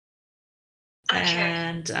Okay.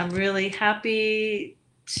 And I'm really happy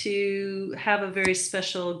to have a very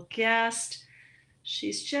special guest.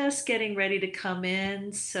 She's just getting ready to come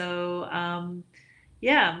in.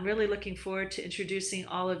 Yeah, I'm really looking forward to introducing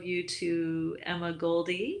all of you to Emma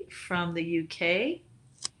Goldie from the UK.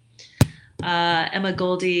 Emma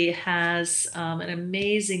Goldie has an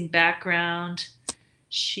amazing background.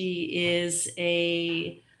 She is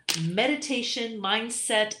a meditation,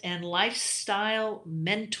 mindset, and lifestyle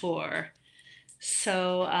mentor.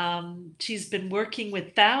 She's been working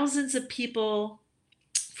with thousands of people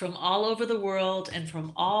from all over the world and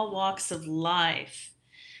from all walks of life.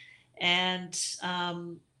 And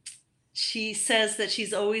she says that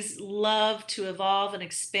she's always loved to evolve and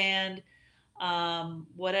expand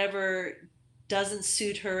whatever doesn't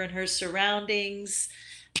suit her and her surroundings.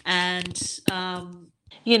 And,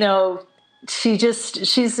 you know,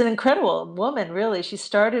 she's an incredible woman, really. She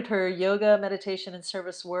started her yoga, meditation, and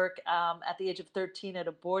service work at the age of 13 at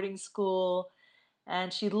a boarding school.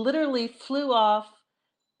 And she literally flew off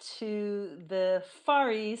to the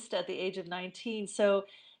Far East at the age of 19. So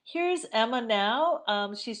here's Emma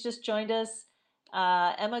now. She's just joined us.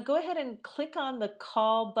 Emma, go ahead and click on the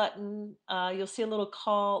call button. You'll see a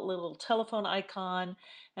little telephone icon,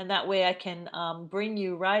 and that way I can bring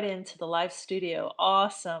you right into the live studio.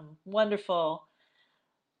 Awesome, wonderful.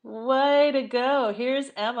 Way to go. Here's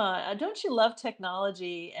Emma. Don't you love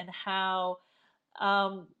technology and how,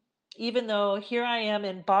 um, even though here I am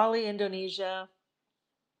in Bali, Indonesia,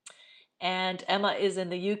 and Emma is in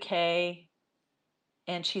the UK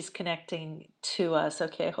and she's connecting to us.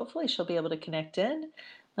 Okay, hopefully she'll be able to connect in.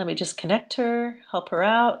 Let me just connect her, help her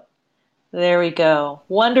out. There we go.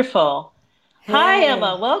 Wonderful. Hi,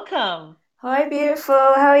 Emma. Hey. Welcome. Hi, beautiful.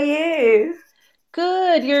 How are you?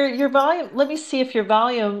 Good. Your volume. Let me see if your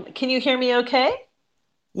volume. Can you hear me okay?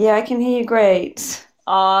 Yeah, I can hear you great.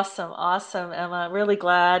 Awesome, awesome, Emma. Really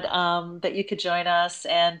glad that you could join us.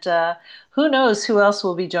 And who knows who else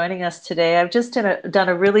will be joining us today. I've just done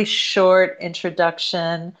a really short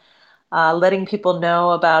introduction, letting people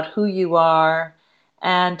know about who you are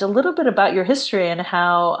and a little bit about your history and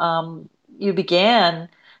how you began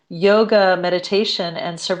yoga, meditation,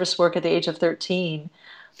 and service work at the age of 13,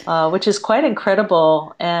 which is quite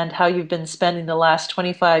incredible, and how you've been spending the last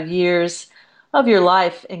 25 years of your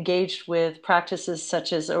life engaged with practices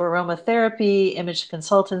such as aromatherapy, image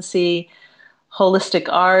consultancy, holistic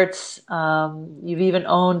arts. You've even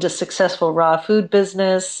owned a successful raw food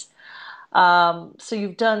business. So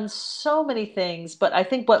you've done so many things, but I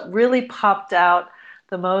think what really popped out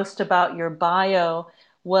the most about your bio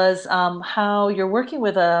was how you're working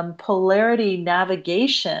with polarity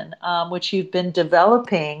navigation, which you've been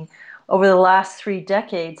developing over the last 3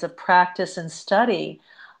 decades of practice and study.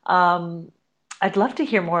 Um, I'd love to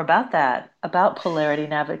hear more about that, about polarity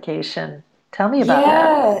navigation. Tell me about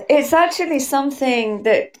that. Yeah, it's actually something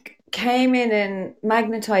that came in and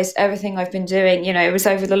magnetized everything I've been doing. It was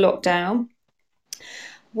over the lockdown.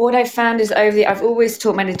 What I found is I've always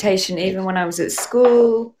taught meditation, even when I was at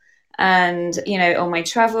school and, on my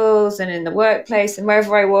travels and in the workplace and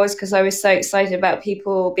wherever I was, because I was so excited about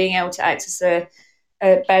people being able to access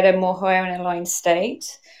a better, more higher and aligned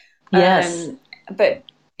state. Yes. But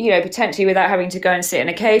potentially without having to go and sit in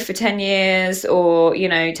a cave for 10 years or,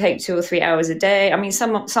 take 2 or 3 hours a day. I mean,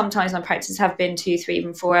 sometimes my practices have been 2, 3,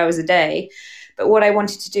 even 4 hours a day. But what I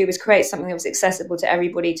wanted to do was create something that was accessible to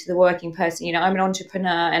everybody, to the working person. I'm an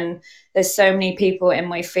entrepreneur, and there's so many people in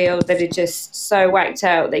my field that are just so whacked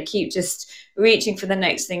out. They keep just reaching for the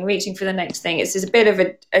next thing, reaching for the next thing. It's just a bit of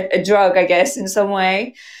a drug, I guess, in some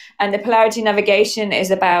way. And the polarity navigation is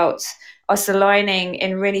about us aligning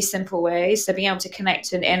in really simple ways. So being able to connect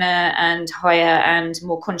to an inner and higher and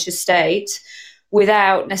more conscious state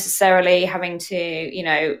without necessarily having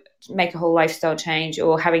to, make a whole lifestyle change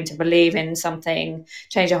or having to believe in something,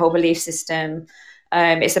 change a whole belief system.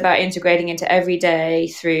 It's about integrating into every day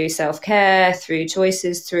through self-care, through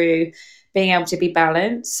choices, through being able to be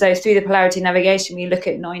balanced. So through the polarity navigation, we look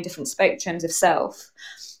at 9 different spectrums of self,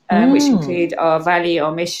 which Mm. include our value,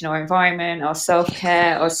 our mission, our environment, our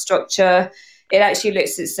self-care, our structure. It actually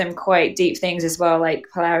looks at some quite deep things as well, like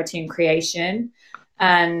polarity and creation.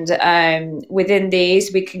 And within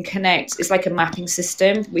these, we can connect. It's like a mapping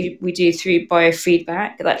system we do through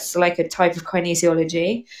biofeedback. That's like a type of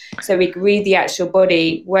kinesiology. So we read the actual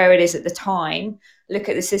body where it is at the time, look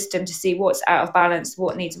at the system to see what's out of balance,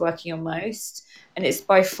 what needs working on most. And it's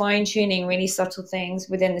by fine tuning really subtle things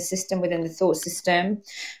within the system, within the thought system.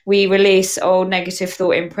 We release old negative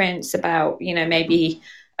thought imprints about, maybe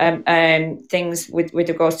things with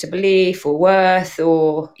regards to belief or worth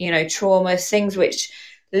or, trauma, things which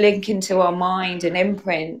link into our mind an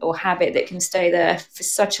imprint or habit that can stay there for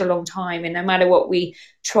such a long time. And no matter what we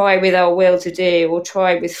try with our will to do or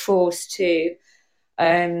try with force to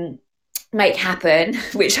um, make happen,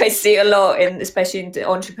 which I see a lot in, especially in the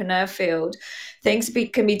entrepreneur field,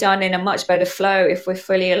 can be done in a much better flow if we're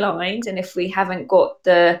fully aligned and if we haven't got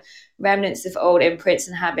the remnants of old imprints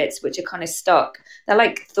and habits which are kind of stuck. They're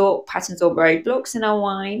like thought patterns or roadblocks in our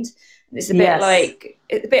mind. It's Yes.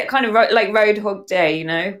 a bit kind of like Roadhog Day,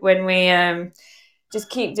 when we just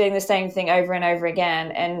keep doing the same thing over and over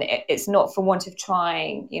again. And it's not for want of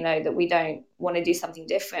trying, that we don't want to do something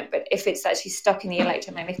different. But if it's actually stuck in the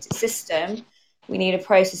electromagnetic system, we need a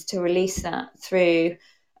process to release that through.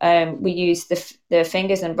 We use the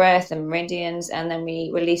fingers and breath and meridians, and then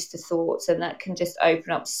we release the thoughts, and that can just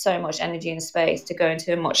open up so much energy and space to go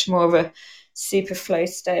into a much more of a super flow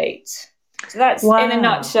state. So that's in a Wow.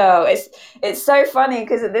 nutshell. It's so funny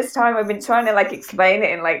because at this time I've been trying to like explain it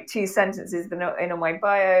in like 2 sentences in all my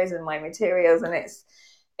bios and my materials, and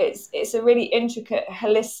it's a really intricate,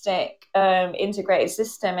 holistic, integrated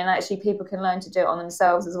system, and actually people can learn to do it on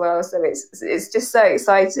themselves as well. So it's just so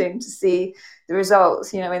exciting to see the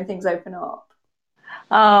results, when things open up.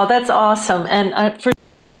 Oh, that's awesome. And for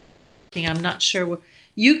I'm not sure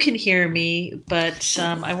you can hear me, but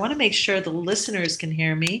I want to make sure the listeners can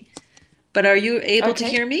hear me. But are you able to Okay.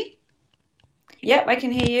 hear me? Yep, I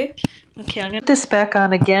can hear you. Okay, I'm going to put this back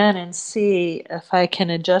on again and see if I can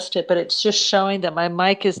adjust it, but it's just showing that my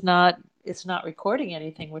mic is not it's not recording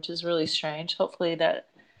anything, which is really strange. Hopefully that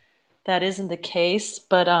isn't the case,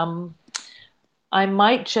 but I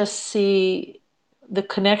might just see the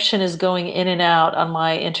connection is going in and out on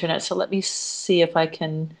my internet. So let me see if I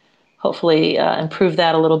can hopefully improve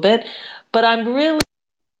that a little bit. But I'm really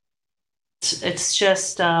it's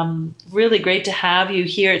just really great to have you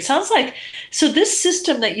here. It sounds like so this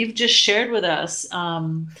system that you've just shared with us,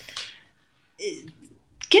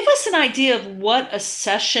 give us an idea of what a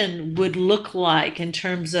session would look like in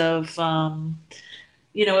terms of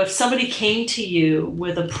if somebody came to you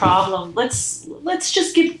with a problem. Let's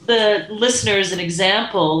just give the listeners an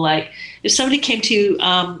example. Like if somebody came to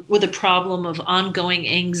you with a problem of ongoing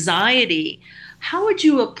anxiety, how would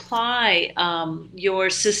you apply your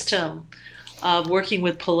system of working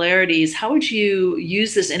with polarities? How would you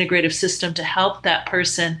use this integrative system to help that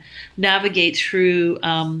person navigate through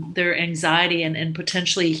their anxiety and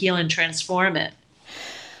potentially heal and transform it?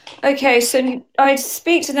 Okay, so I'd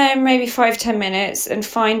speak to them maybe 5, 10 minutes and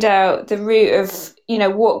find out the root of,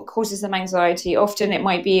 what causes them anxiety. Often it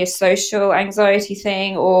might be a social anxiety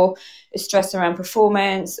thing or a stress around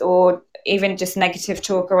performance or even just negative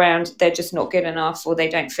talk around they're just not good enough or they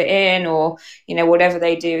don't fit in or, whatever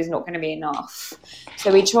they do is not going to be enough.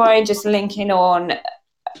 So we try and just link in on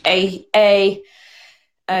a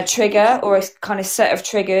trigger or a kind of set of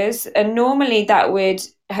triggers. And normally that would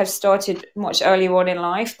have started much earlier on in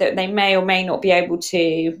life that they may or may not be able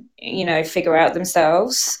to, figure out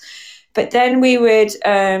themselves. But then we would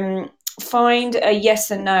find a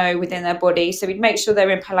yes and no within their body. So we'd make sure they're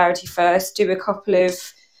in polarity first, do a couple of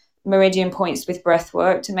meridian points with breath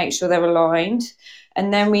work to make sure they're aligned.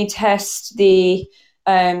 And then we test a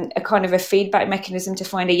kind of a feedback mechanism to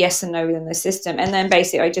find a yes and no within the system. And then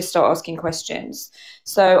basically I just start asking questions.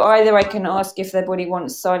 So either I can ask if their body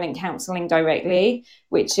wants silent counseling directly,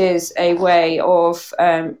 which is a way of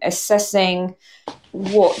assessing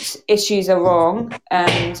what issues are wrong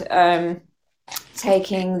and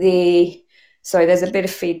taking the sorry, there's a bit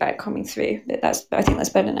of feedback coming through, but I think that's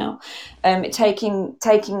better now. Taking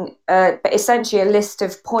essentially a list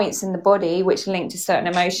of points in the body which link to certain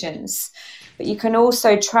emotions. But you can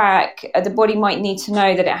also track, the body might need to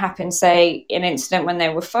know that it happened, say, an incident when they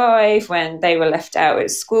were 5, when they were left out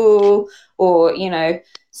at school, or,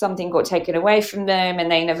 something got taken away from them and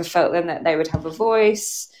they never felt then that they would have a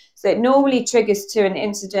voice. So it normally triggers to an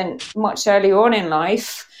incident much earlier on in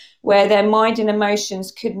life where their mind and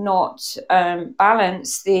emotions could not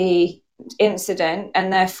balance the incident,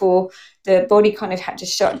 and therefore the body kind of had to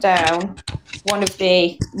shut down one of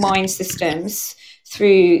the mind systems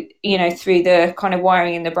through the kind of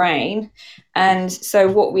wiring in the brain. And so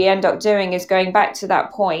what we end up doing is going back to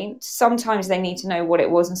that point. Sometimes they need to know what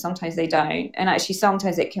it was and sometimes they don't, and actually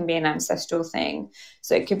sometimes it can be an ancestral thing.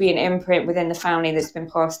 So it could be an imprint within the family that's been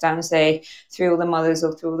passed down, say, through all the mothers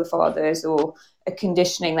or through all the fathers, or a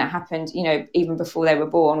conditioning that happened, even before they were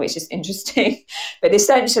born, which is interesting. But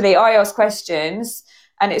essentially I ask questions,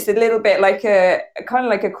 and it's a little bit like a kind of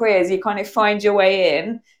like a quiz. You kind of find your way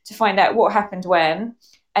in to find out what happened when,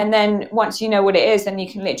 And then once you know what it is, then you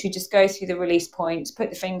can literally just go through the release points, put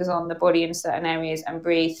the fingers on the body in certain areas and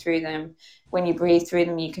breathe through them. When you breathe through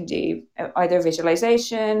them, you can do either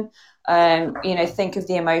visualization, think of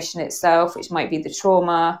the emotion itself, which might be the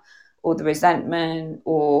trauma or the resentment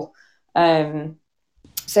or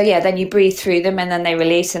so yeah, then you breathe through them and then they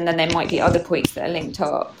release, and then there might be other points that are linked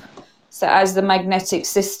up. So as the magnetic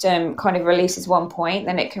system kind of releases one point,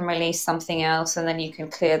 then it can release something else, and then you can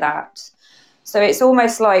clear that. So it's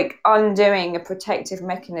almost like undoing a protective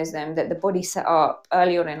mechanism that the body set up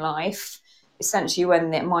early on in life, essentially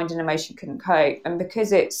when the mind and emotion couldn't cope. And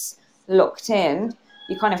because it's locked in,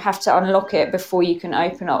 you kind of have to unlock it before you can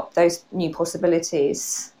open up those new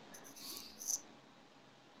possibilities.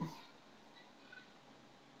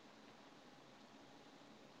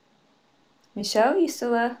 Michelle, you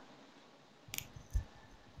still there?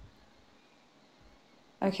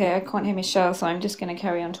 Okay, I can't hear Michelle, so I'm just going to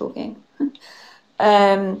carry on talking.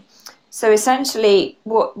 um, so essentially,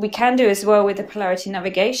 what we can do as well with the polarity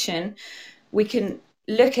navigation, we can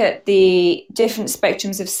look at the different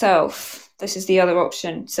spectrums of self. This is the other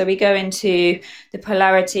option. So we go into the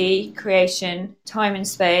polarity, creation, time and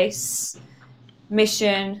space,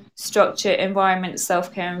 mission, structure, environment,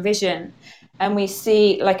 self-care, and vision. And we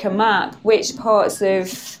see like a map which parts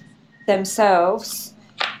of themselves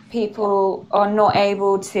people are not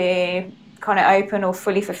able to kind of open or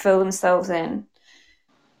fully fulfill themselves in.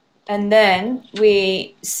 And then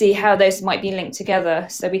we see how those might be linked together.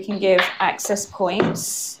 So we can give access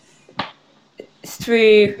points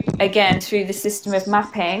through the system of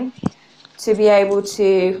mapping to be able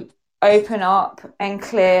to open up and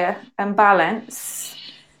clear and balance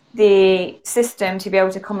the system to be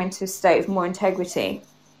able to come into a state of more integrity.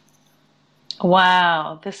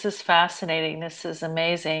 Wow, this is fascinating. This is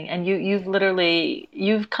amazing. And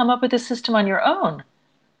you've come up with a system on your own.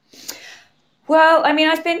 Well, I mean,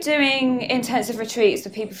 I've been doing intensive retreats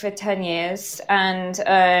with people for 10 years, and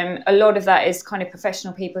a lot of that is kind of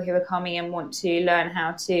professional people who are coming and want to learn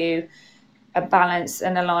how to balance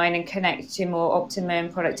and align and connect to more optimum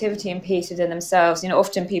productivity and peace within themselves.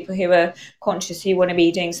 Often people who are conscious who want to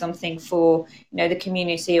be doing something for, the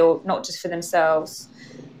community or not just for themselves.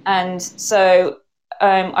 And so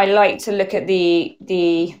I like to look at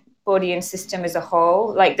the body and system as a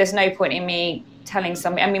whole. Like, there's no point in me telling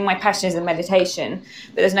somebody. I mean, my passion is in meditation,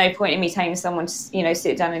 but there's no point in me telling someone to,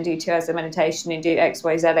 sit down and do 2 hours of meditation and do X,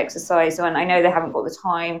 Y, Z exercise. And I know they haven't got the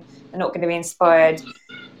time. They're not going to be inspired.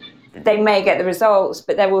 They may get the results,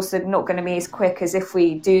 but they're also not going to be as quick as if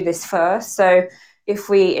we do this first. So if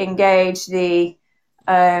we engage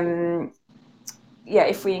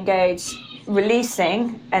if we engage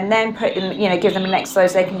releasing and then put them, give them an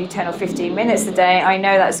exercise they can do 10 or 15 minutes a day, I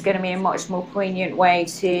know that's going to be a much more poignant way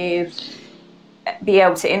to be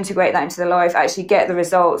able to integrate that into their life, actually get the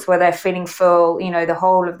results where they're feeling full, the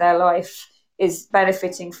whole of their life is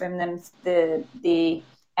benefiting from them, the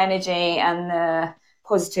energy and the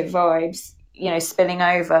positive vibes, spilling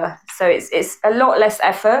over. So it's a lot less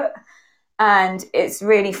effort and it's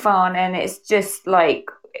really fun, and it's just like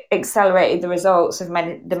accelerated the results of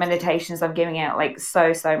the meditations I'm giving out like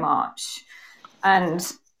so much. And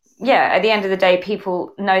yeah, at the end of the day,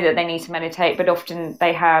 people know that they need to meditate, but often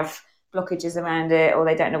they have blockages around it or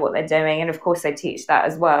they don't know what they're doing. And of course they teach that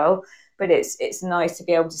as well, but it's nice to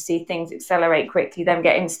be able to see things accelerate quickly, then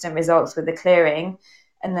get instant results with the clearing,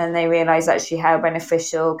 and then they realize actually how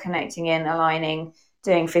beneficial connecting in, aligning,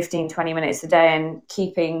 doing 15-20 minutes a day and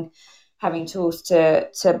having tools to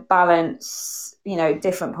balance,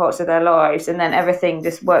 different parts of their lives, and then everything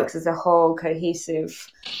just works as a whole cohesive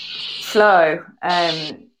flow.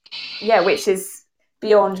 Which is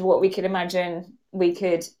beyond what we could imagine we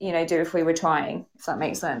could, do if we were trying, if that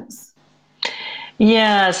makes sense.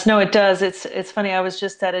 Yes, no, it does. It's funny. I was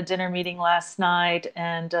just at a dinner meeting last night,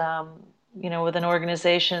 and with an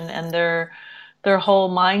organization, and their whole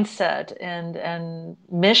mindset and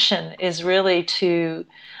mission is really to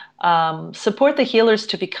support the healers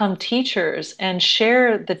to become teachers and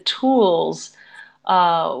share the tools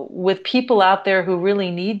with people out there who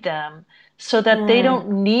really need them, so that they don't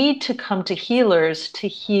need to come to healers to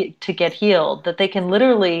get healed, that they can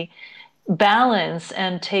literally balance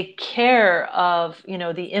and take care of,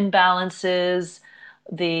 the imbalances,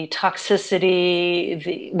 the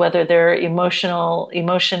toxicity, whether they're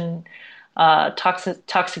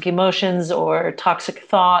toxic emotions or toxic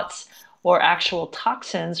thoughts or actual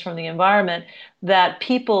toxins from the environment, that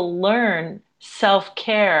people learn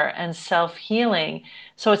self-care and self-healing.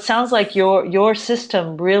 So it sounds like your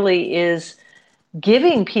system really is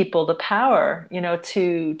giving people the power,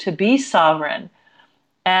 to be sovereign.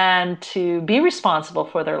 and to be responsible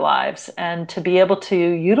for their lives and to be able to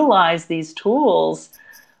utilize these tools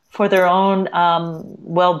for their own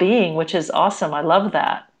well-being, which is awesome. I love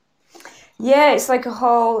that. Yeah, it's like a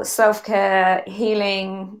whole self-care,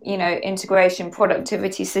 healing, integration,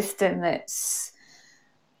 productivity system that's,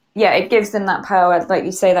 yeah, it gives them that power, like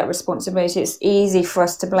you say, that responsibility. It's easy for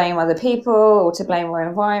us to blame other people or to blame our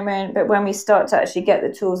environment, but when we start to actually get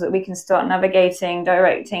the tools that we can start navigating,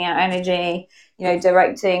 directing our energy,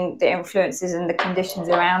 directing the influences and the conditions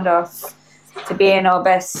around us to be in our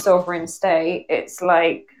best sovereign state, it's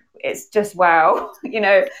like, it's just wow.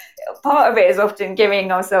 Part of it is often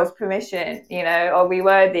giving ourselves permission. Are we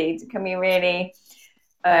worthy? Can we really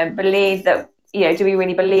believe that, do we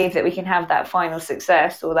really believe that we can have that final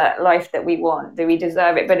success or that life that we want? Do we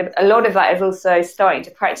deserve it? But a lot of that is also starting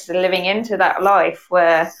to practice living into that life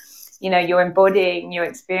where, you're embodying, you're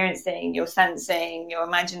experiencing, you're sensing, you're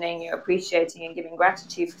imagining, you're appreciating and giving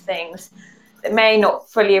gratitude for things that may not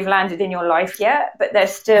fully have landed in your life yet, but they're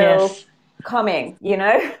still Yes. coming,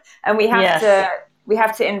 and Yes. we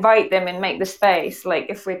have to invite them and make the space. Like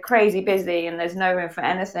if we're crazy busy and there's no room for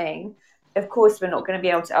anything, of course we're not going to be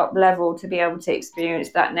able to up level to be able to experience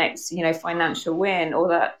that next, financial win or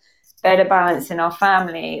that better balance in our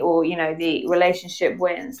family or, the relationship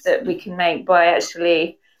wins that we can make by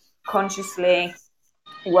actually consciously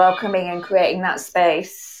welcoming and creating that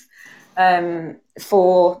space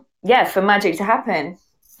for magic to happen.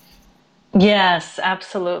 Yes,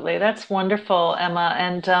 absolutely. That's wonderful, Emma.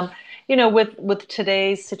 And with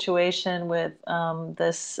today's situation, with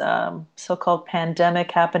this so-called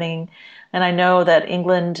pandemic happening, and I know that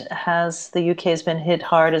the UK has been hit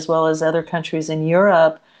hard as well as other countries in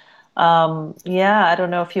Europe. Yeah, I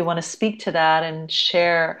don't know if you want to speak to that and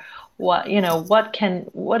share what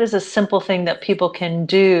is a simple thing that people can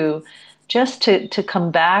do just to come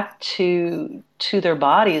back to their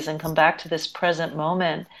bodies and come back to this present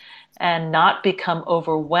moment and not become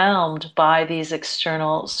overwhelmed by these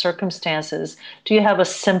external circumstances. Do you have a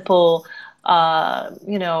simple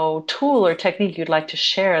tool or technique you'd like to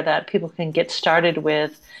share that people can get started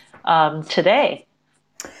with today?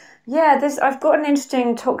 Yeah, I've got an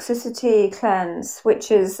interesting toxicity cleanse, which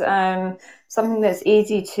is something that's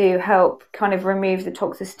easy to help kind of remove the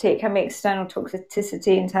toxicity. It can be external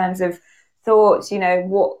toxicity in terms of thoughts,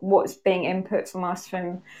 what's being input from us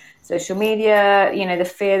from social media, the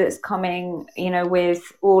fear that's coming, with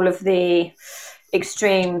all of the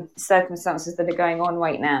extreme circumstances that are going on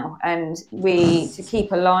right now. And to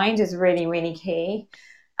keep aligned is really, really key.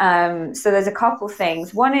 So there's a couple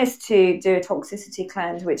things. One is to do a toxicity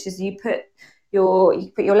cleanse, which is you put your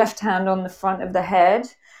left hand on the front of the head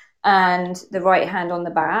and the right hand on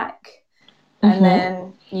the back, and Mm-hmm.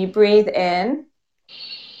 then you breathe in,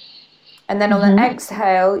 and then on the Mm-hmm.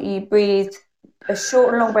 exhale you breathe a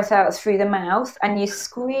short and long breath out through the mouth, and you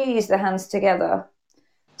squeeze the hands together.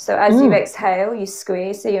 So as you Mm. exhale, you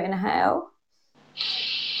squeeze. So you inhale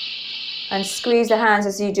and squeeze the hands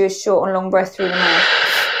as you do a short and long breath through the mouth.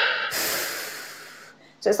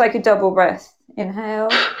 So it's like a double breath. Inhale.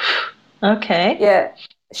 Okay. Yeah.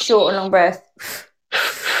 Short and long breath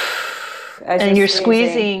as you're And you're squeezing.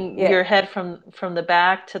 squeezing Yeah. your head from the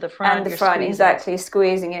back to the And front. the You're front, squeezing. exactly.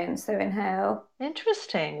 Squeezing in. So inhale.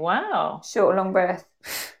 Interesting. Wow. Short and long breath.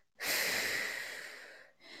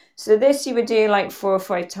 So this you would do like 4 or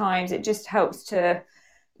 5 times. It just helps to,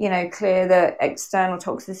 clear the external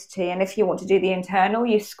toxicity. And if you want to do the internal,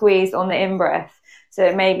 you squeeze on the in breath.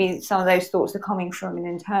 So maybe some of those thoughts are coming from an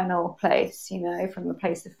internal place, from a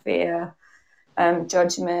place of fear,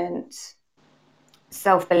 judgment,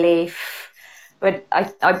 self belief. But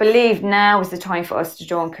I believe now is the time for us to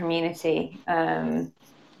join community. I've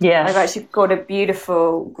Yes. actually got a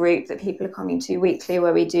beautiful group that people are coming to weekly,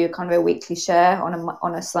 where we do kind of a weekly share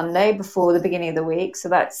on a Sunday before the beginning of the week. So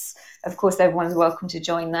that's, of course, everyone's welcome to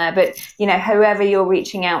join there. But whoever you're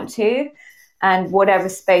reaching out to, and whatever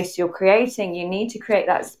space you're creating, you need to create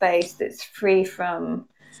that space that's free from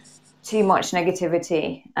too much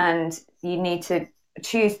negativity, and you need to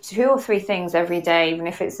choose 2 or 3 things every day, even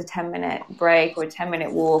if it's a 10-minute break or a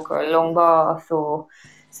 10-minute walk or a long bath or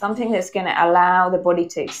something that's going to allow the body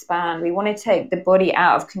to expand. We want to take the body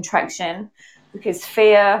out of contraction, because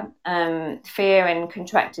fear and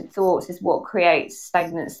contracted thoughts is what creates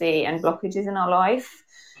stagnancy and blockages in our life.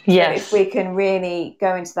 So if Yes. we can really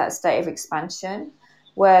go into that state of expansion,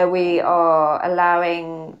 where we are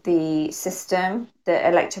allowing the system, the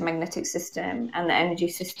electromagnetic system and the energy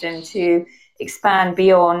system, to expand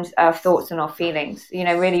beyond our thoughts and our feelings.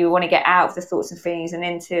 Really we want to get out of the thoughts and feelings and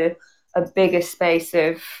into a bigger space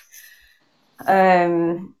of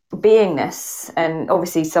beingness. And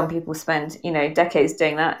obviously some people spend, decades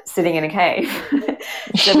doing that, sitting in a cave.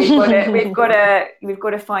 So we've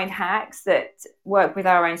got to find hacks that work with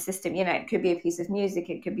our own system. It could be a piece of music,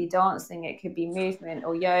 it could be dancing, it could be movement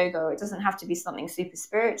or yoga, or it doesn't have to be something super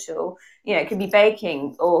spiritual. It could be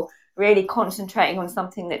baking, or really concentrating on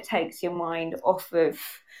something that takes your mind off of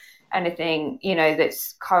anything,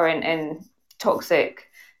 that's current and toxic.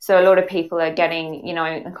 So a lot of people are getting,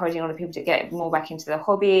 encouraging a lot of people to get more back into their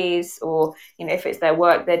hobbies, or, if it's their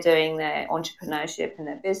work they're doing, their entrepreneurship and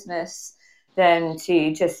their business, then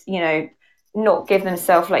to just, not give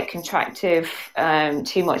themselves like contractive,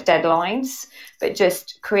 too much deadlines, but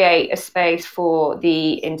just create a space for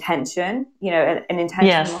the intention, an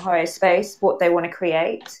intention in a Yes. higher space, what they want to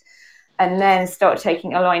create, and then start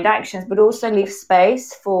taking aligned actions, but also leave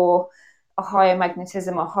space for a higher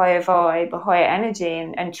magnetism, a higher vibe, a higher energy,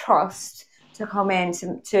 and trust to come in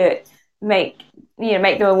to make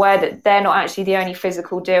make them aware that they're not actually the only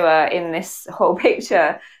physical doer in this whole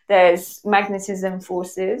picture. There's magnetism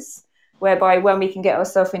forces whereby when we can get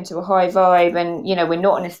ourselves into a high vibe, and we're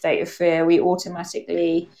not in a state of fear, we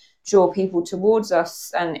automatically draw people towards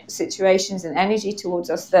us and situations and energy towards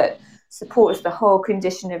us that supports the whole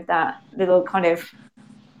condition of that little kind of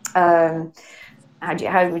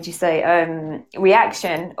how would you say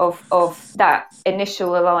reaction of that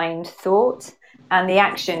initial aligned thought, and the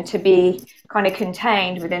action to be kind of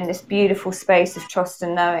contained within this beautiful space of trust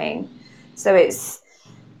and knowing. So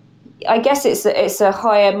I guess it's a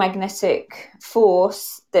higher magnetic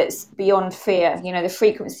force that's beyond fear. The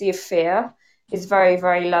frequency of fear is very,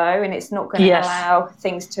 very low, and it's not going to Yes. allow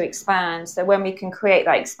things to expand. So when we can create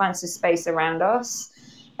that expansive space around us,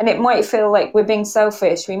 and it might feel like we're being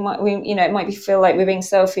selfish. It might feel like we're being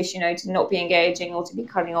selfish, to not be engaging, or to be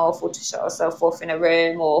cutting off, or to shut ourselves off in a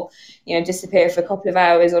room, or, disappear for a couple of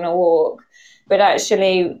hours on a walk. But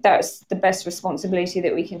actually, that's the best responsibility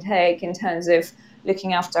that we can take in terms of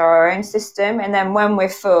looking after our own system. And then when we're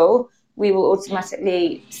full, we will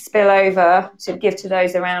automatically spill over to give to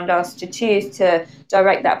those around us, to choose to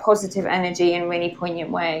direct that positive energy in really poignant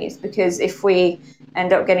ways. Because if we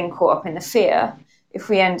end up getting caught up in the fear, if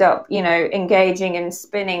we end up, engaging and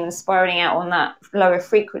spinning and spiraling out on that lower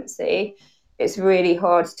frequency, it's really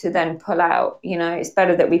hard to then pull out. It's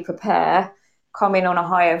better that we prepare, come in on a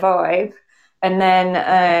higher vibe, and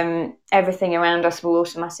then everything around us will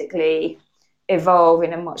automatically evolve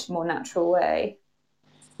in a much more natural way.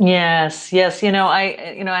 Yes, yes.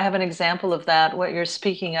 I have an example of that. What you're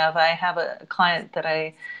speaking of, I have a client that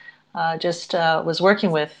I just was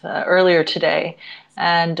working with earlier today,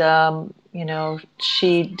 and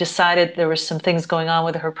she decided there were some things going on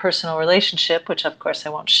with her personal relationship, which of course I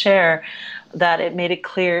won't share. That it made it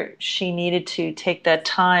clear she needed to take that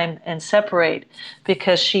time and separate,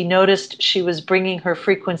 because she noticed she was bringing her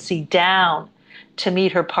frequency down to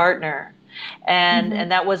meet her partner, Mm-hmm.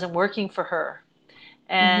 and that wasn't working for her.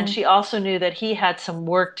 And Mm-hmm. she also knew that he had some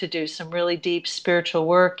work to do, some really deep spiritual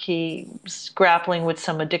work. He was grappling with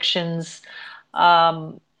some addictions,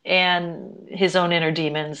 and his own inner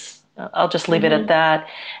demons. I'll just leave it at Mm-hmm. that.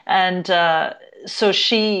 And so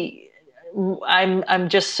I'm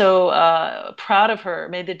just so proud of her,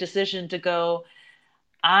 made the decision to go,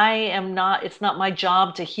 it's not my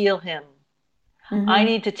job to heal him. I Mm-hmm.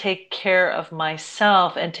 need to take care of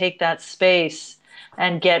myself and take that space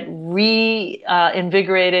and get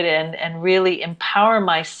invigorated and really empower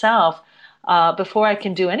myself before I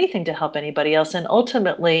can do anything to help anybody else. And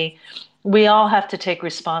ultimately, we all have to take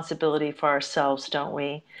responsibility for ourselves, don't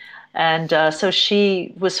we? And so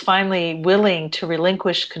she was finally willing to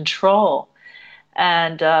relinquish control.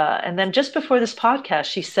 And then just before this podcast,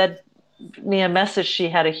 she sent me a message. She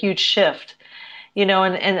had a huge shift, and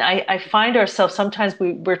I find ourselves sometimes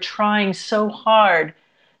we're trying so hard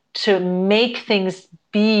to make things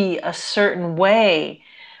be a certain way.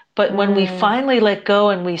 But when we Mm. finally let go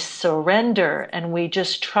and we surrender and we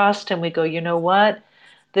just trust and we go, you know what?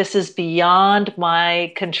 This is beyond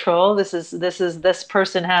my control. This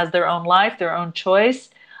person has their own life, their own choice.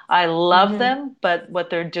 I love Mm-hmm. them, but what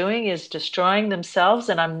they're doing is destroying themselves,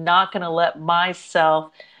 and I'm not going to let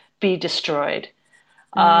myself be destroyed.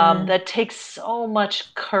 Mm. That takes so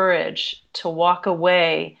much courage to walk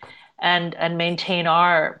away and maintain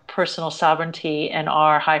our personal sovereignty and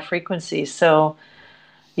our high frequency. So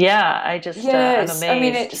yeah, I'm Yes, I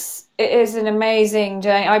mean amazed. it is an amazing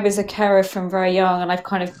journey. I was a carer from very young, and I've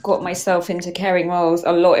kind of got myself into caring roles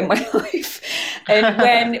a lot in my life.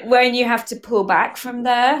 And when you have to pull back from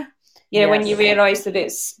there, when you Yes. realize that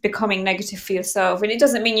it's becoming negative for yourself, and it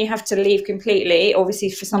doesn't mean you have to leave completely. Obviously,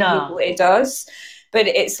 for some people No. it does, But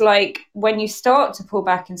it's like when you start to pull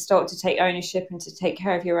back and start to take ownership and to take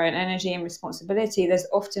care of your own energy and responsibility, there's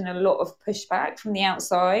often a lot of pushback from the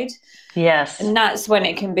outside. Yes. And that's when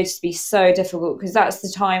it can just be so difficult, because that's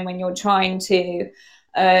the time when you're trying to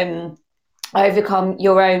overcome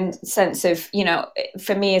your own sense of,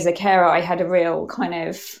 for me as a carer, I had a real kind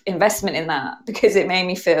of investment in that, because it made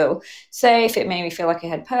me feel safe. It made me feel like I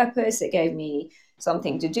had purpose. It gave me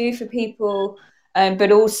something to do for people.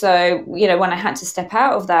 But also, when I had to step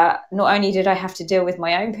out of that, not only did I have to deal with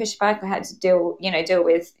my own pushback, I had to deal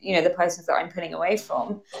with, the persons that I'm pulling away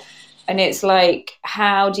from. And it's like,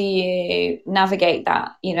 how do you navigate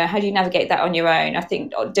that? How do you navigate that on your own? I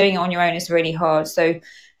think doing it on your own is really hard. So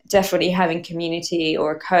definitely having community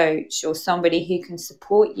or a coach or somebody who can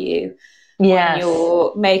support you when Yes.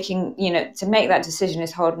 you're making, to make that decision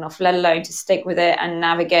is hard enough, let alone to stick with it and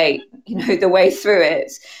navigate, the way through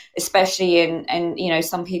it, especially in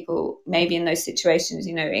some people maybe in those situations,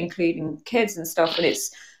 including kids and stuff, and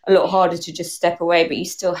it's a lot harder to just step away, but you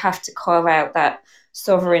still have to carve out that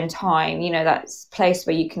sovereign time, that place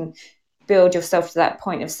where you can build yourself to that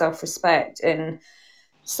point of self-respect and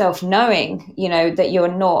self-knowing, that you're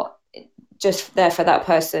not just there for that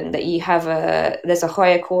person, that there's a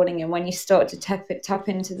higher calling. And when you start to tap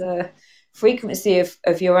into the frequency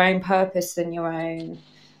of your own purpose and your own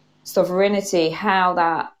sovereignty, how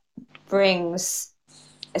that brings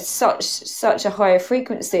such a higher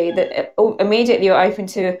frequency that immediately you're open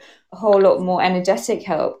to a whole lot more energetic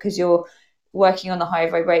help, because you're working on the high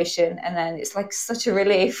vibration, and then it's like such a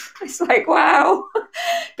relief. It's like, wow.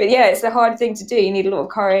 But yeah, it's a hard thing to do. You need a lot of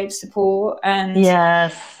courage, support, and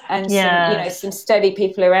Yes. some steady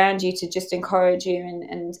people around you to just encourage you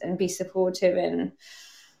and be supportive. And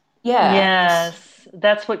yeah, Yes,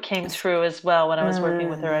 that's what came through as well when I was working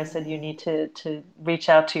with her. I said you need to reach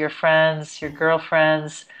out to your friends, your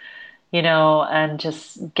girlfriends, and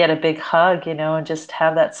just get a big hug, and just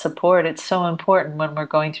have that support. It's so important when we're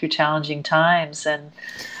going through challenging times. And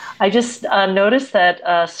I just noticed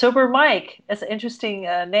that Sober Mike, that's an interesting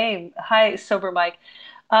name. Hi, Sober Mike.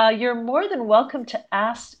 You're more than welcome to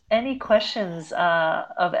ask any questions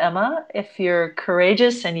of Emma if you're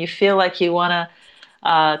courageous and you feel like you want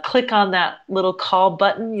to click on that little call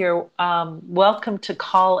button. You're welcome to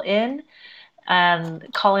call in and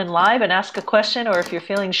call in live and ask a question. Or if you're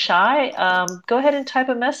feeling shy, go ahead and type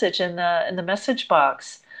a message in the message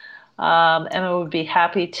box. Emma would be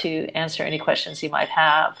happy to answer any questions you might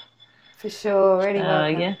have. for sure, really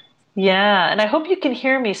Yeah, welcome. yeah. And I hope you can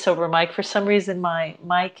hear me, Sober Mike. For some reason, my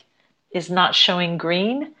mic is not showing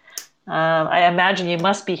green. I imagine you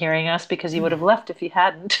must be hearing us because you would have left if you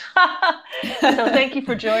hadn't. So thank you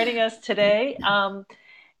for joining us today.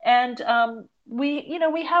 And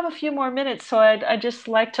we have a few more minutes, so I'd just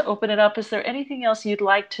like to open it up. Is there anything else you'd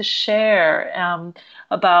like to share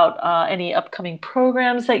about any upcoming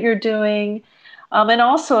programs that you're doing? And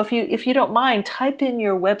also, if you don't mind, type in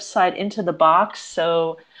your website into the box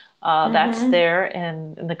so that's Mm-hmm. there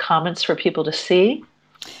in the comments for people to see.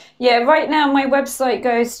 Yeah, right now my website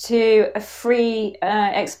goes to a free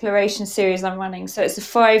exploration series I'm running. So it's a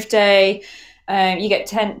 5 day, you get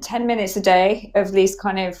 10 minutes a day of these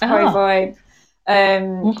kind of high Oh,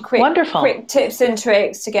 vibe, wonderful. quick tips and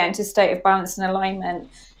tricks to get into a state of balance and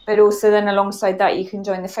alignment. But also then alongside that, you can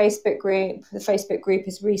join the Facebook group. The Facebook group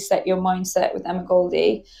is Reset Your Mindset with Emma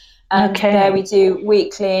Goldie. And there we Okay. do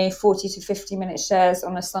weekly 40 to 50-minute shares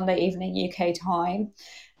on a Sunday evening UK time.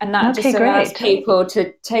 And that Okay, just allows great. people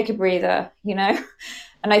to take a breather.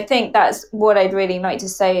 And I think that's what I'd really like to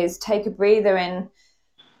say is take a breather and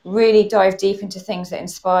really dive deep into things that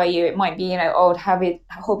inspire you. It might be, old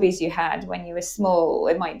hobbies you had when you were small.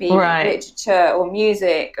 It might be Right. literature or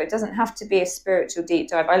music. It doesn't have to be a spiritual deep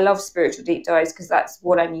dive. I love spiritual deep dives because that's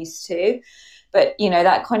what I'm used to. But,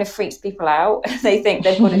 that kind of freaks people out. They think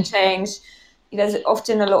they've got to change. There's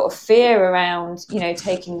often a lot of fear around,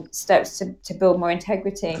 taking steps to build more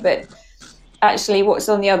integrity. But actually what's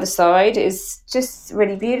on the other side is just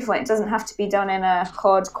really beautiful. It doesn't have to be done in a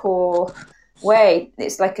hardcore way.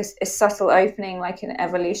 It's like a subtle opening, like an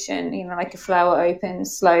evolution, like a flower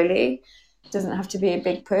opens slowly. It doesn't have to be a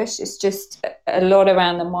big push. It's just a lot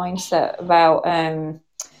around the mindset about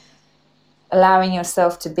allowing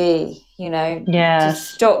yourself to be, to Yes.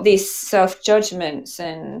 stop these self-judgments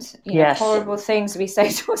and, Yes. horrible things we say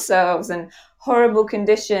to ourselves and horrible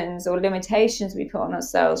conditions or limitations we put on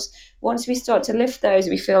ourselves. Once we start to lift those,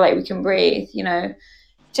 we feel like we can breathe.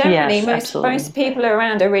 Generally Yes, most absolutely. people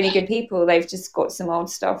around are really good people. They've just got some old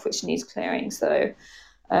stuff which needs clearing. So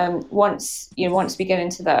once we get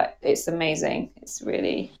into that, it's amazing. It's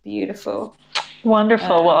really beautiful.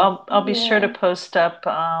 Wonderful. Well, I'll be sure to Yeah. post up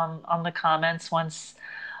on the comments once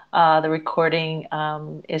the recording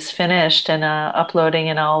is finished and uploading,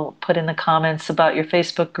 and I'll put in the comments about your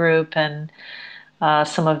Facebook group and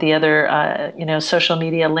some of the other social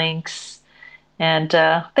media links. And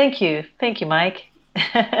thank you, Mike.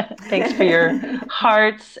 Thanks for your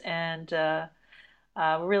hearts and.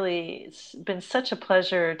 Really, it's been such a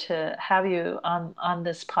pleasure to have you on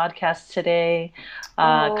this podcast today.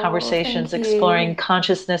 Oh, Conversations thank exploring you.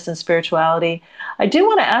 consciousness and spirituality. I do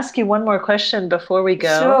want to ask you one more question before we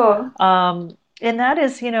go, Sure. and that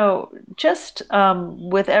is, just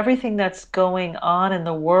with everything that's going on in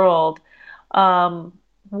the world, um,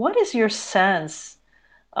 what is your sense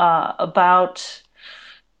about?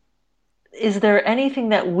 Is there anything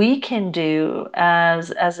that we can do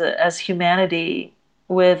as humanity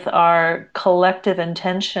with our collective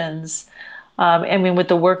intentions? I mean, with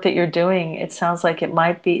the work that you're doing, it sounds like there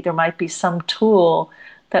might be some tool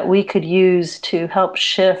that we could use to help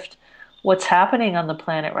shift what's happening on the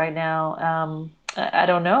planet right now. I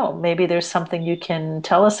don't know. Maybe there's something you can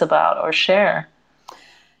tell us about or share.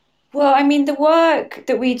 Well, I mean, the work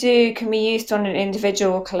that we do can be used on an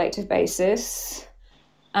individual or collective basis.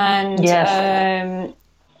 And Yes.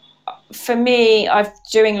 for me, I've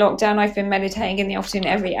during lockdown, I've been meditating in the afternoon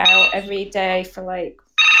every hour, every day for like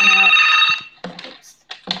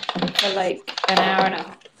an hour,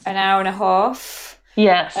 an hour and a half.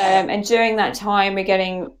 Yes. And during that time, we're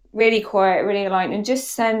getting really quiet, really aligned, and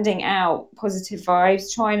just sending out positive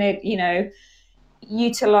vibes, trying to,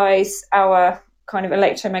 utilize our kind of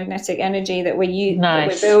electromagnetic energy that we're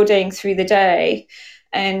Nice. building through the day.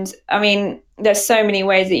 And I mean, there's so many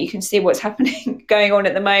ways that you can see what's happening going on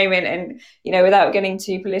at the moment, and without getting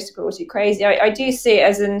too political or too crazy, I do see it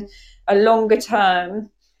as a longer term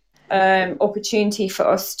opportunity for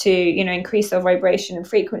us to increase our vibration and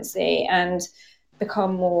frequency and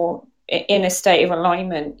become more in a state of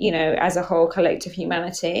alignment, as a whole collective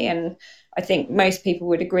humanity. And I think most people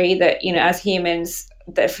would agree that, as humans,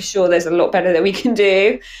 that for sure there's a lot better that we can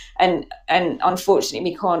do. And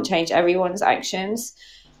unfortunately, we can't change everyone's actions,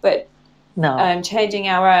 but No. changing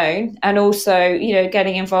our own, and also,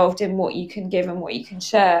 getting involved in what you can give and what you can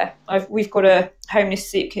share. We've got a homeless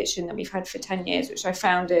soup kitchen that we've had for 10 years, which I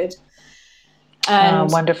founded, and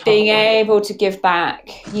Wonderful. being able to give back,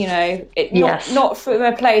 not Yes. from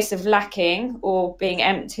a place of lacking or being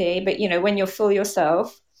empty, but when you're full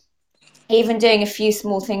yourself, even doing a few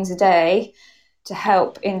small things a day to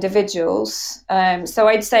help individuals. So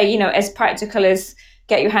I'd say, as practical as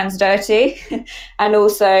get your hands dirty, and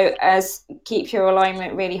also as keep your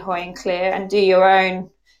alignment really high and clear, and do your own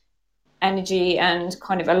energy and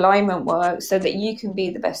kind of alignment work so that you can be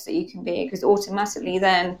the best that you can be, because automatically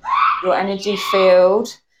then your energy field,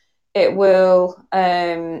 it will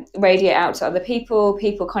radiate out to other people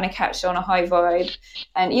kind of catch on a high vibe.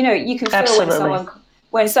 And you can feel when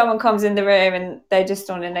Absolutely. someone comes in the room and they're just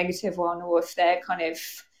on a negative one, or if they're kind of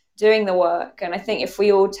doing the work. And I think if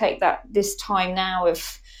we all take this time now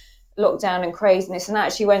of lockdown and craziness, and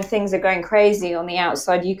actually when things are going crazy on the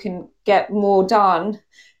outside, you can get more done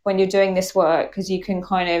when you're doing this work, because you can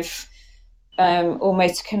kind of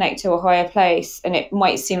almost connect to a higher place. And it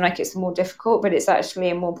might seem like it's more difficult, but it's actually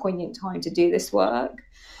a more poignant time to do this work.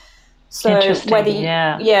 So Interesting.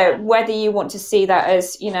 Yeah. whether you want to see that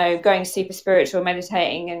as, going super spiritual,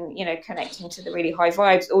 meditating and, connecting to the really high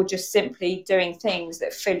vibes, or just simply doing things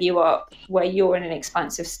that fill you up where you're in an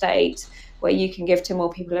expansive state where you can give to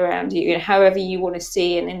more people around you, however you want to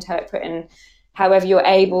see and interpret, and however you're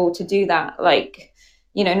able to do that. Like,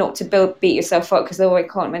 not to beat yourself up because, oh, I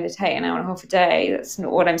can't meditate an hour and a half a day. That's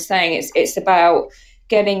not what I'm saying. It's about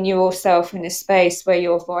getting yourself in a space where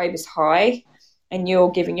your vibe is high and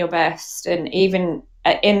you're giving your best. And even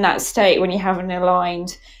in that state, when you have an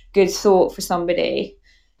aligned good thought for somebody,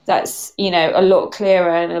 that's a lot clearer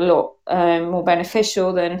and a lot more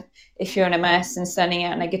beneficial than if you're in a mess and sending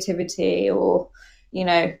out negativity or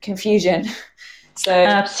confusion. So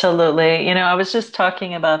Absolutely. I was just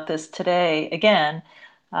talking about this today again.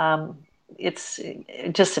 Um, it's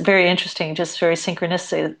just very interesting, just very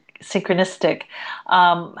synchronistic,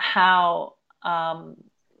 how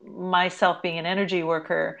myself being an energy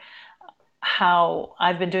worker, how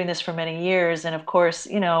I've been doing this for many years, and of course,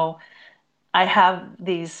 I have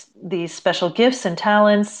these special gifts and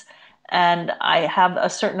talents, and I have a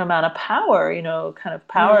certain amount of power, kind of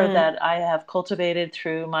power that I have cultivated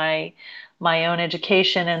through my own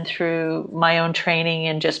education and through my own training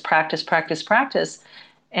and just practice, practice, practice.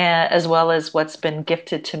 as well as what's been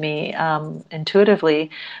gifted to me intuitively.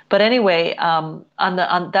 But anyway,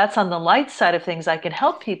 that's on the light side of things. I can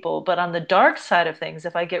help people, but on the dark side of things,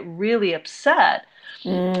 if I get really upset,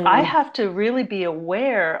 I Mm. have to really be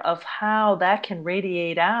aware of how that can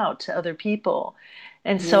radiate out to other people.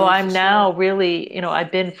 And so Yeah, for I'm sure. now really,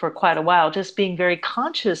 I've been for quite a while just being very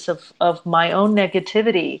conscious of my own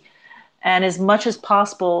negativity, and as much as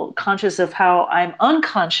possible conscious of how I'm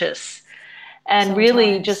unconscious, and really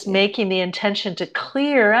Sometimes, just yeah. making the intention to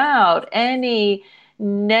clear out any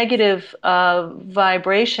negative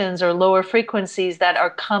vibrations or lower frequencies that are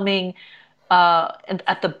coming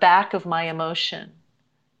at the back of my emotion,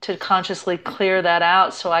 to consciously clear that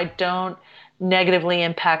out so I don't negatively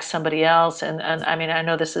impact somebody else. And I mean, I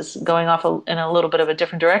know this is going off in a little bit of a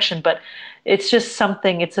different direction, but it's just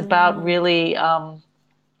something, it's about Mm. really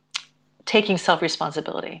taking self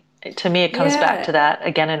responsibility. To me, it comes back to Yeah. that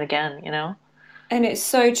again and again. And it's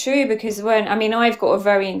so true because I mean, I've got a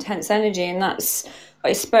very intense energy, and that's,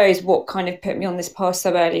 I suppose, what kind of put me on this path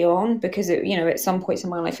so early on because at some points in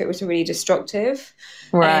my life, it was really destructive.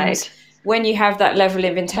 And Right. when you have that level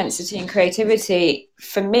of intensity and creativity,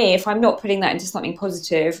 for me, if I'm not putting that into something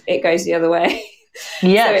positive, it goes the other way.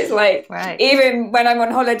 So it's Yes. like, Right. even when I'm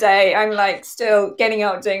on holiday, I'm like still getting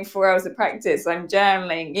out doing 4 hours of practice. I'm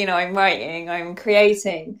journaling, I'm writing, I'm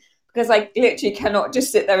creating because I literally cannot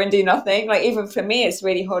just sit there and do nothing. Like even for me, it's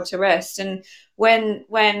really hard to rest. And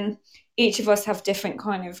when each of us have different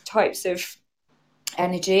kind of types of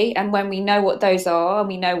energy, and when we know what those are and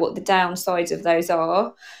we know what the downsides of those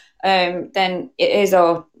are, then it is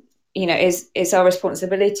our is our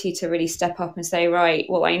responsibility to really step up and say, right,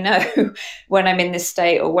 well, I know when I'm in this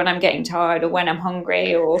state, or when I'm getting tired, or when I'm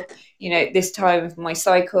hungry, or this time of my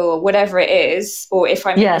cycle, or whatever it is, or if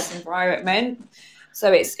I'm in this Yes. environment.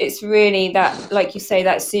 So it's really that, like you say,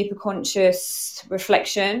 that super conscious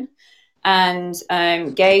reflection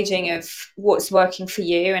and gauging of what's working for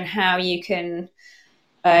you and how you can,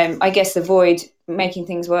 I guess, avoid making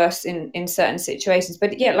things worse in certain situations.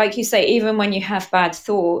 But yeah, like you say, even when you have bad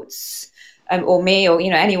thoughts, or me, or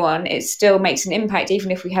anyone, it still makes an impact,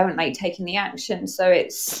 even if we haven't like taken the action. So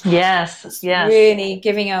Yes. it's Yes. really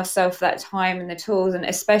giving ourselves that time and the tools, and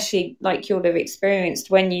especially like you'll have experienced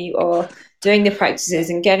when you are doing the practices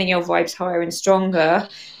and getting your vibes higher and stronger.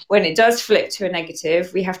 When it does flip to a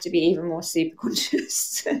negative, we have to be even more super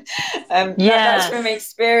conscious. That's from Yes.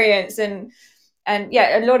 experience. And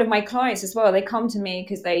yeah, a lot of my clients as well, they come to me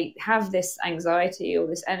because they have this anxiety or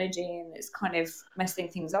this energy, and it's kind of messing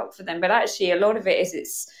things up for them. But actually, a lot of it is,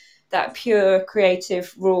 it's that pure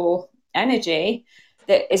creative raw energy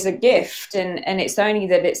that is a gift, and it's only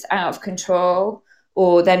that it's out of control,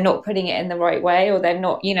 or they're not putting it in the right way, or they're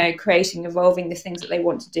not creating, evolving the things that they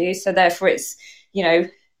want to do. So therefore it's you know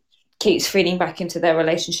keeps feeding back into their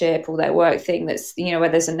relationship or their work thing, that's where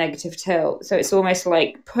there's a negative tilt. So it's almost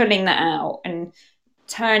like pulling that out and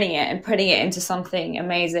turning it and putting it into something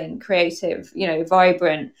amazing, creative,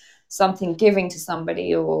 vibrant, something giving to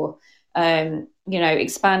somebody, or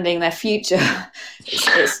expanding their future.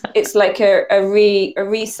 It's like a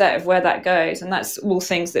reset of where that goes, and that's all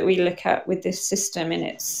things that we look at with this system. And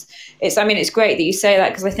it's I mean, it's great that you say that,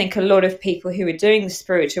 because I think a lot of people who are doing the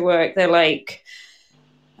spiritual work, they're like,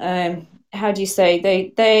 how do you say,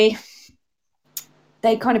 they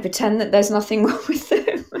kind of pretend that there's nothing wrong with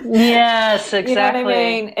them. Yes, You know what I exactly.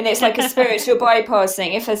 mean? And it's like a spiritual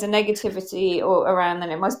bypassing. If there's a negativity or around, then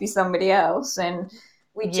it must be somebody else. And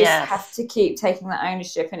we just have Yes. to keep taking that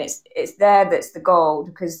ownership. And it's there that's the gold,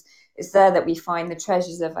 because it's there that we find the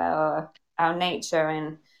treasures of our nature,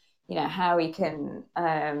 and how we can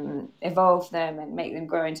evolve them and make them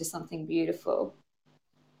grow into something beautiful.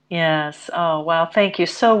 Yes. Oh, wow. Thank you.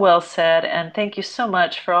 So well said. And thank you so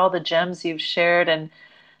much for all the gems you've shared. And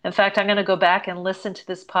in fact, I'm going to go back and listen to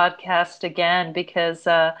this podcast again because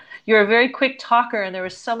you're a very quick talker and there were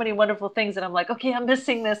so many wonderful things. And I'm like, okay, I'm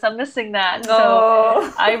missing this. I'm missing that. So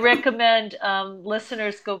Oh, I recommend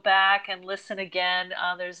listeners go back and listen again.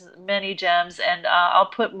 There's many gems. And I'll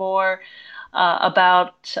put more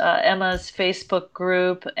about Emma's Facebook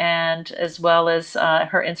group and as well as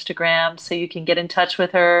her Instagram, so you can get in touch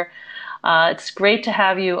with her. It's great to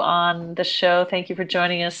have you on the show. Thank you for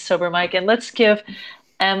joining us, Sober Mike. And let's give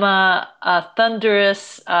Emma a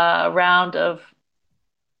thunderous round of.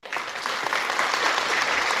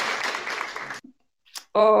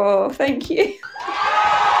 oh, thank you.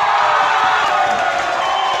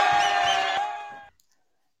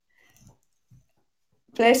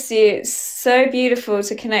 Bless you. It's so beautiful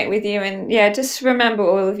to connect with you. And yeah, just remember,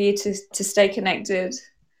 all of you, to stay connected.